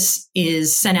notice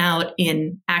is sent out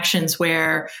in actions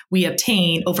where we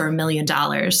obtain over $1 million,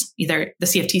 either the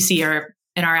CFTC or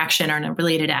in our action or in a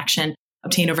related action,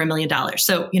 obtain over $1 million.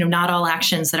 So, not all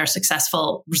actions that are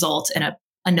successful result in a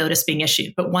notice being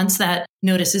issued. But once that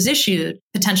notice is issued,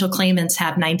 potential claimants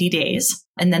have 90 days,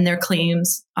 and then their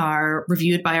claims are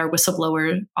reviewed by our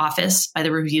whistleblower office, by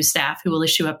the review staff, who will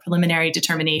issue a preliminary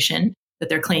determination that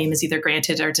their claim is either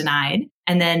granted or denied.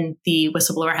 And then the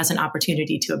whistleblower has an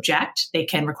opportunity to object. They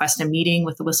can request a meeting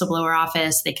with the whistleblower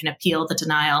office. They can appeal the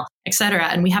denial, et cetera.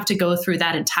 And we have to go through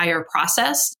that entire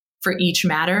process for each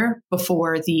matter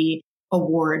before the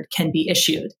award can be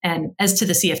issued. And as to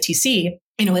the CFTC,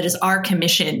 it is our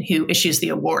commission who issues the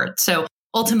award. So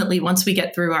ultimately, once we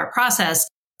get through our process,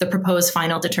 the proposed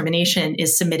final determination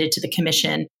is submitted to the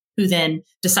commission, who then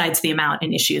decides the amount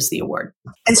and issues the award.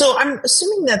 And so I'm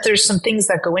assuming that there's some things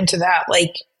that go into that.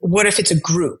 Like, what if it's a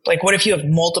group? Like, what if you have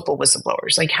multiple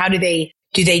whistleblowers? Like, how do they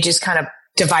just kind of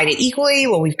divide it equally?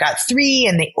 Well, we've got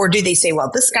 3, or do they say,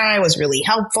 well, this guy was really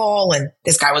helpful and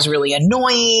this guy was really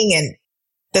annoying and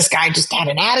this guy just had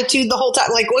an attitude the whole time?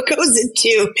 Like, what goes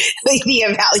into the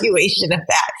evaluation of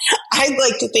that? I'd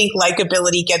like to think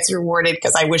likability gets rewarded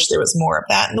because I wish there was more of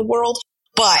that in the world,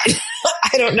 but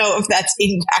I don't know if that's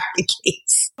in fact the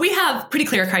case. We have pretty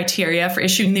clear criteria for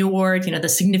issuing the award, the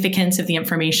significance of the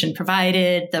information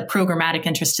provided, the programmatic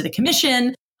interest to the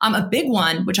commission. A big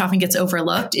one, which often gets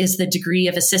overlooked, is the degree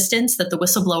of assistance that the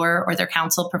whistleblower or their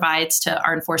counsel provides to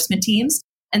our enforcement teams.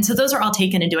 And so those are all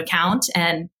taken into account.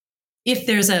 And if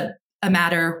there's a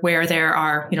matter where there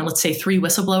are, let's say 3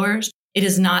 whistleblowers, it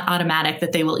is not automatic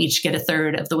that they will each get a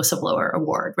third of the whistleblower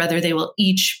award. Rather, they will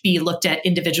each be looked at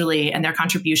individually, and their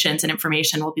contributions and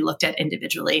information will be looked at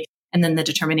individually. And then the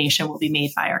determination will be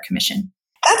made by our commission.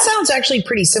 That sounds actually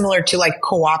pretty similar to like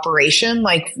cooperation.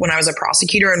 Like when I was a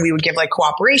prosecutor and we would give like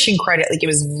cooperation credit, like it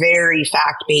was very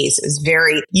fact-based. It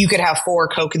was you could have 4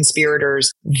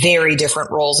 co-conspirators, very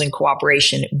different roles in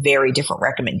cooperation, very different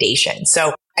recommendations.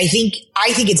 So I think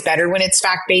it's better when it's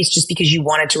fact-based just because you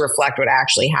want it to reflect what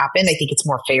actually happened. I think it's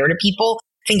more fair to people.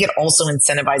 I think it also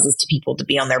incentivizes to people to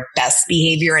be on their best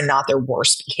behavior and not their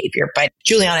worst behavior. But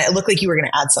Juliana, it looked like you were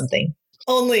going to add something.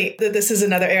 Only that this is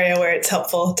another area where it's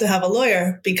helpful to have a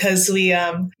lawyer because we,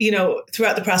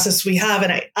 throughout the process we have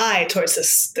an eye towards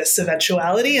this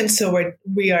eventuality. And so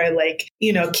we are like,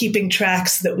 keeping track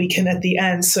so that we can at the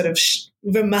end sort of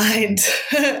remind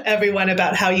everyone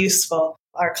about how useful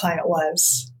our client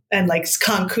was, and like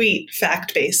concrete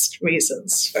fact-based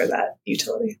reasons for that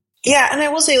utility. Yeah. And I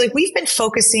will say, like, we've been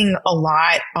focusing a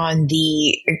lot on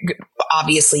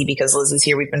obviously, because Liz is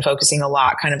here, we've been focusing a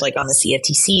lot kind of like on the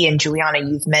CFTC. And Juliana,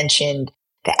 you've mentioned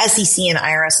the SEC and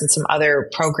IRS and some other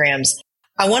programs.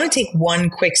 I want to take one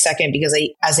quick second because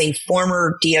as a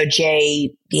former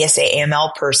DOJ, BSA,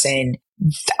 AML person,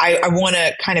 I want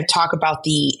to kind of talk about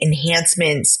the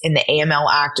enhancements in the AML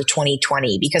Act of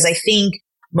 2020, because I think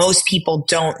most people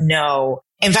don't know.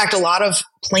 In fact, a lot of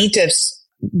plaintiffs,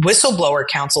 whistleblower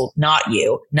counsel, not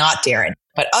you, not Darren,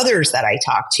 but others that I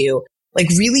talked to, like,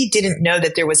 really didn't know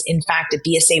that there was, in fact, a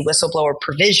BSA whistleblower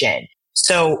provision.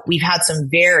 So we've had some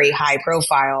very high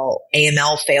profile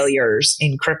AML failures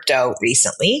in crypto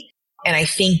recently. And I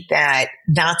think that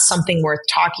that's something worth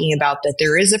talking about, that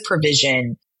there is a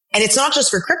provision, and it's not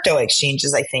just for crypto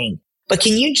exchanges, I think. But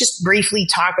can you just briefly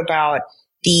talk about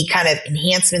the kind of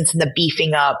enhancements and the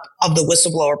beefing up of the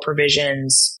whistleblower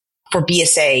provisions for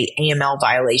BSA AML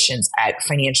violations at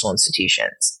financial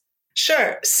institutions?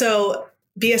 Sure. So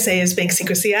BSA is Bank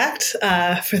Secrecy Act,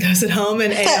 for those at home,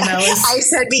 and AML is... I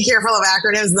said be careful of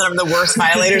acronyms, and I'm the worst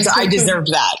violators. I deserve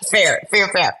that. Fair.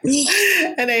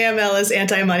 And AML is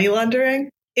anti-money laundering.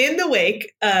 In the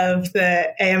wake of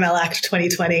the AML Act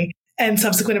 2020 and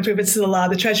subsequent improvements to the law,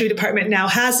 the Treasury Department now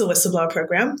has a whistleblower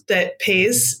program that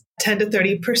pays 10 to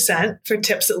 30% for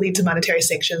tips that lead to monetary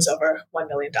sanctions over $1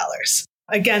 million.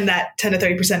 Again, that 10 to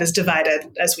 30% is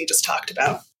divided, as we just talked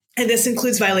about. And this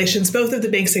includes violations both of the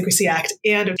Bank Secrecy Act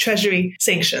and of Treasury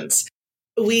sanctions.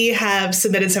 We have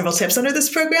submitted several tips under this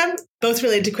program, both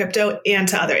related to crypto and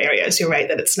to other areas. You're right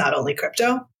that it's not only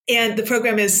crypto. And the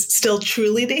program is still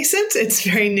truly nascent. It's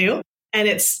very new and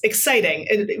it's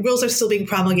exciting. Rules are still being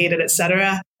promulgated, et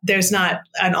cetera. There's not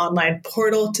an online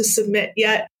portal to submit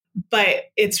yet, but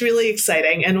it's really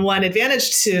exciting. And one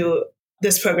advantage to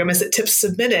this program is that tips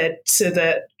submitted to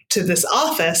this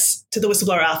office, to the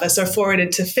whistleblower office, are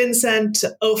forwarded to FinCEN,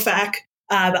 to OFAC,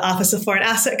 the Office of Foreign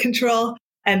Asset Control,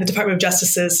 and the Department of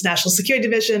Justice's National Security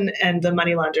Division, and the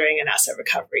Money Laundering and Asset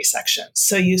Recovery section.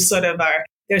 So you sort of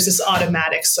there's this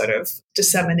automatic sort of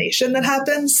dissemination that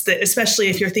happens, that especially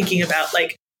if you're thinking about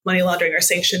like money laundering or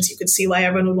sanctions, you could see why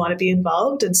everyone would want to be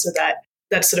involved. And so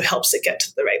that sort of helps it get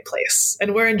to the right place.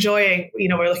 And we're enjoying,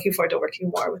 we're looking forward to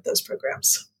working more with those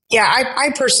programs. Yeah,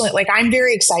 I personally, I'm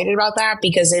very excited about that,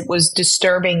 because it was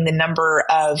disturbing the number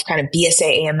of kind of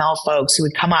BSA AML folks who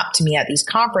would come up to me at these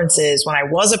conferences when I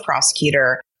was a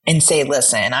prosecutor and say,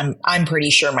 listen, I'm pretty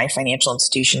sure my financial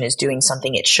institution is doing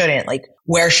something it shouldn't. Like,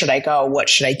 where should I go? What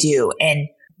should I do? And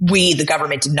the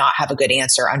government did not have a good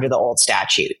answer under the old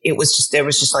statute. There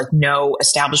was just like no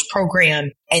established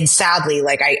program. And sadly,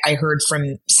 I heard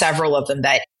from several of them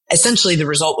that essentially the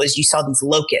result was you saw these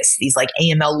locusts, these like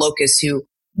AML locusts who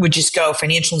would just go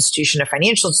financial institution to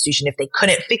financial institution. If they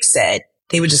couldn't fix it,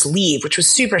 they would just leave, which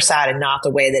was super sad and not the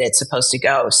way that it's supposed to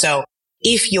go. So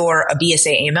if you're a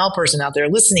BSA AML person out there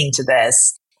listening to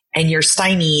this and you're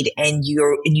stymied and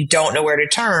you don't know where to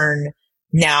turn,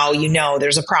 now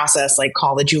there's a process, like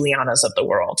call the Julianas of the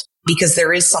world, because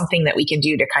there is something that we can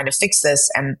do to kind of fix this.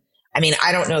 And I mean,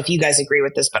 I don't know if you guys agree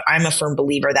with this, but I'm a firm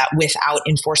believer that without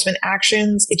enforcement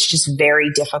actions, it's just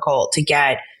very difficult to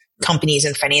get companies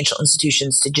and financial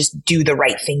institutions to just do the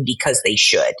right thing because they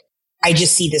should. I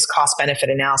just see this cost benefit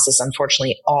analysis,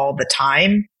 unfortunately, all the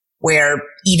time, where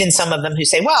even some of them who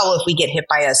say, well, if we get hit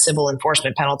by a civil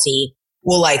enforcement penalty,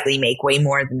 we'll likely make way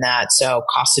more than that. So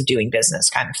cost of doing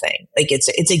business kind of thing. Like it's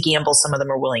a gamble some of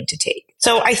them are willing to take.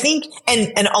 So I think,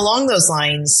 and along those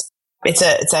lines,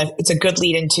 it's a good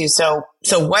lead into, so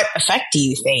what effect do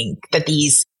you think that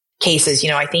these cases,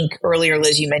 I think earlier,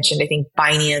 Liz, you mentioned, I think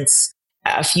Binance,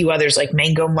 a few others like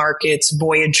Mango Markets,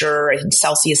 Voyager, I think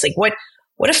Celsius, like what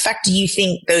effect do you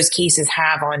think those cases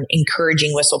have on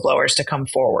encouraging whistleblowers to come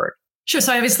forward? Sure.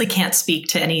 So I obviously can't speak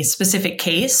to any specific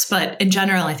case, but in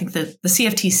general, I think the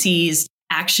CFTC's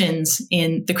actions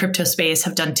in the crypto space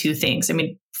have done two things. I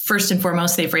mean, first and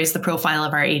foremost, they've raised the profile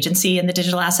of our agency in the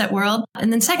digital asset world.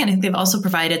 And then second, I think they've also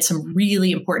provided some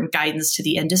really important guidance to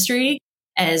the industry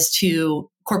as to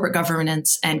corporate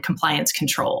governance and compliance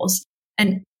controls.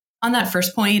 And on that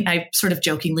first point, I sort of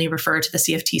jokingly refer to the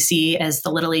CFTC as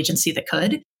the little agency that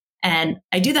could. And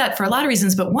I do that for a lot of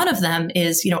reasons, but one of them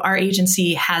is, our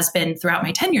agency has been throughout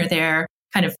my tenure there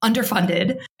kind of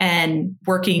underfunded and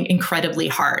working incredibly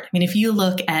hard. I mean, if you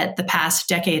look at the past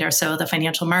decade or so, the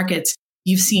financial markets,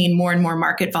 you've seen more and more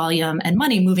market volume and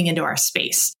money moving into our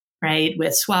space, right?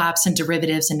 With swaps and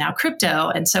derivatives and now crypto.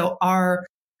 And so our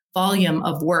volume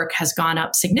of work has gone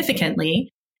up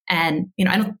significantly. And,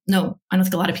 I don't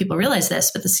think a lot of people realize this,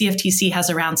 but the CFTC has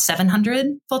around 700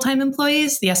 full-time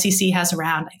employees. The SEC has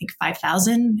around, I think,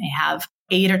 5,000. They have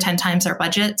 8 or 10 times our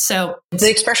budget. So the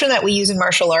expression that we use in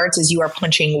martial arts is you are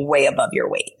punching way above your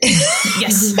weight.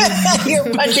 Yes.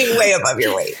 You're punching way above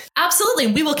your weight. Absolutely.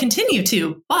 We will continue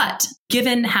to. But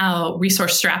given how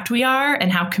resource strapped we are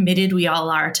and how committed we all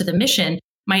are to the mission,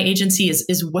 my agency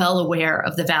is well aware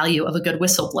of the value of a good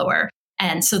whistleblower.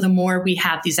 And so the more we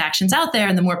have these actions out there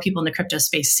and the more people in the crypto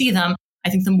space see them, I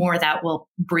think the more that will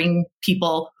bring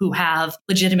people who have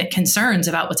legitimate concerns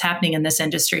about what's happening in this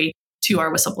industry to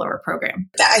our whistleblower program.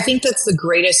 I think that's the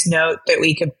greatest note that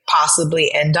we could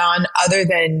possibly end on, other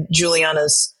than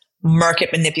Juliana's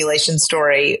market manipulation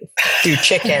story through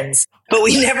chickens. But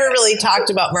we never really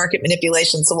talked about market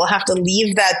manipulation. So we'll have to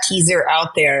leave that teaser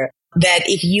out there, that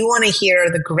if you want to hear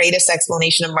the greatest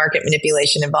explanation of market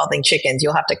manipulation involving chickens,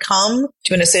 you'll have to come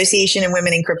to an Association of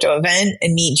Women in Crypto event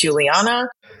and meet Juliana,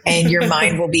 and your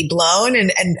mind will be blown,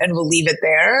 and we'll leave it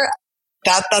there.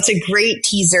 That's a great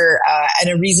teaser and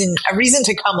a reason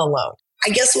to come alone. I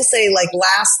guess we'll say, like,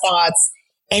 last thoughts,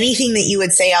 anything that you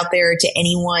would say out there to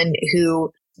anyone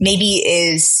who maybe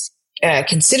is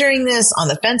considering this, on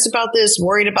the fence about this,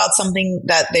 worried about something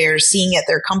that they're seeing at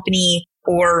their company,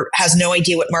 or has no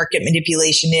idea what market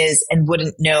manipulation is and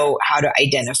wouldn't know how to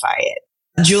identify it.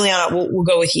 Juliana, we'll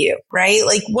go with you, right?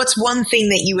 Like, what's one thing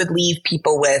that you would leave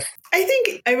people with? I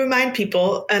think I remind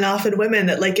people, and often women,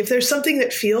 that, like, if there's something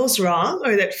that feels wrong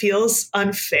or that feels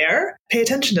unfair, pay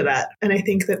attention to that. And I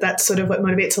think that that's sort of what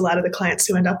motivates a lot of the clients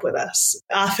who end up with us.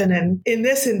 Often in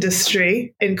this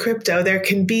industry, in crypto, there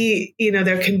can be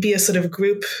a sort of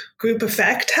group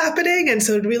effect happening. And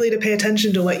so really to pay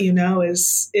attention to what you know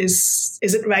is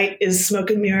it right? Is smoke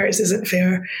and mirrors? Is it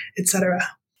fair? Et cetera.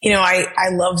 I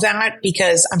love that,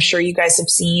 because I'm sure you guys have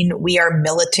seen, we are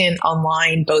militant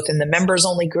online, both in the members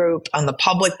only group, on the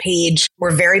public page. We're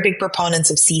very big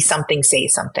proponents of see something, say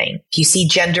something. If you see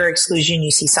gender exclusion, you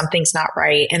see something's not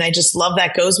right. And I just love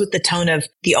that goes with the tone of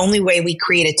the only way we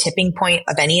create a tipping point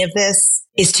of any of this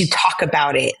is to talk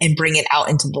about it and bring it out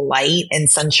into the light, and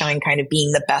sunshine kind of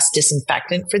being the best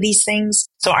disinfectant for these things.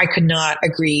 So I could not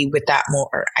agree with that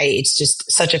more. It's just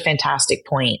such a fantastic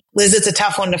point. Liz, it's a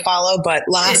tough one to follow, but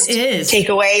last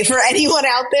takeaway for anyone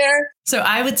out there. So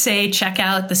I would say check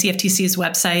out the CFTC's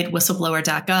website,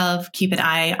 whistleblower.gov. Keep an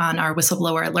eye on our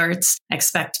whistleblower alerts. I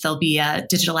expect there'll be a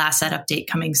digital asset update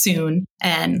coming soon.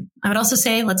 And I would also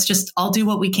say let's just all do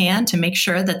what we can to make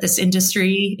sure that this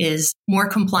industry is more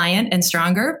compliant and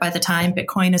stronger by the time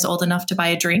Bitcoin is old enough to buy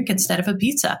a drink instead of a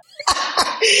pizza.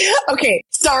 Okay.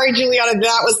 Sorry, Juliana.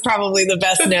 That was probably the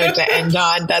best note to end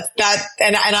on.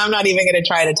 And I'm not even going to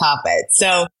try to top it.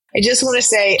 So I just want to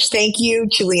say thank you,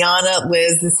 Juliana,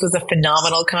 Liz. This was a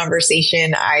phenomenal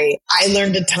conversation. I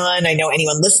learned a ton. I know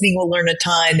anyone listening will learn a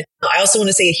ton. I also want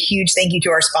to say a huge thank you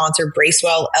to our sponsor,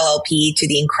 Bracewell LLP, to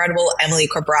the incredible Emily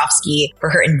Kobrowski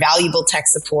for her invaluable tech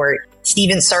support,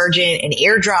 Stephen Sargent and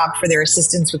Airdrop for their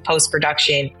assistance with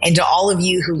post-production, and to all of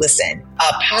you who listen.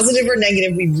 Positive or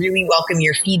negative, we really welcome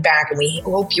your feedback, and we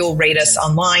hope you'll rate us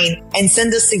online and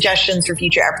send us suggestions for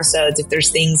future episodes if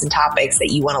there's things and topics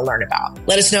that you want to learn about.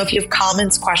 Let us know if you have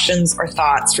comments, questions, or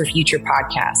thoughts for future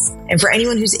podcasts. And for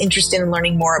anyone who's interested in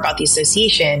learning more about the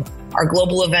association, our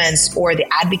global events, or the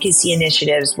advocacy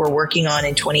initiatives we're working on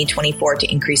in 2024 to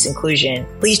increase inclusion,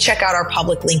 please check out our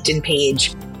public LinkedIn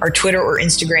page, our Twitter or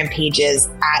Instagram pages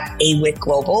at AWIC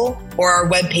or our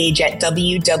webpage at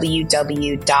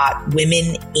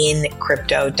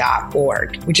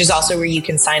www.womenincrypto.org, which is also where you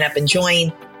can sign up and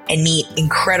join and meet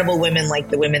incredible women like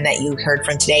the women that you heard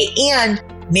from today, and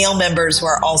male members who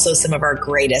are also some of our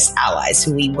greatest allies,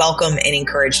 who we welcome and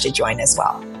encourage to join as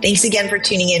well. Thanks again for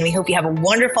tuning in. We hope you have a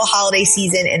wonderful holiday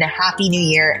season and a happy new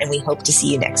year, and we hope to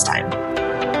see you next time.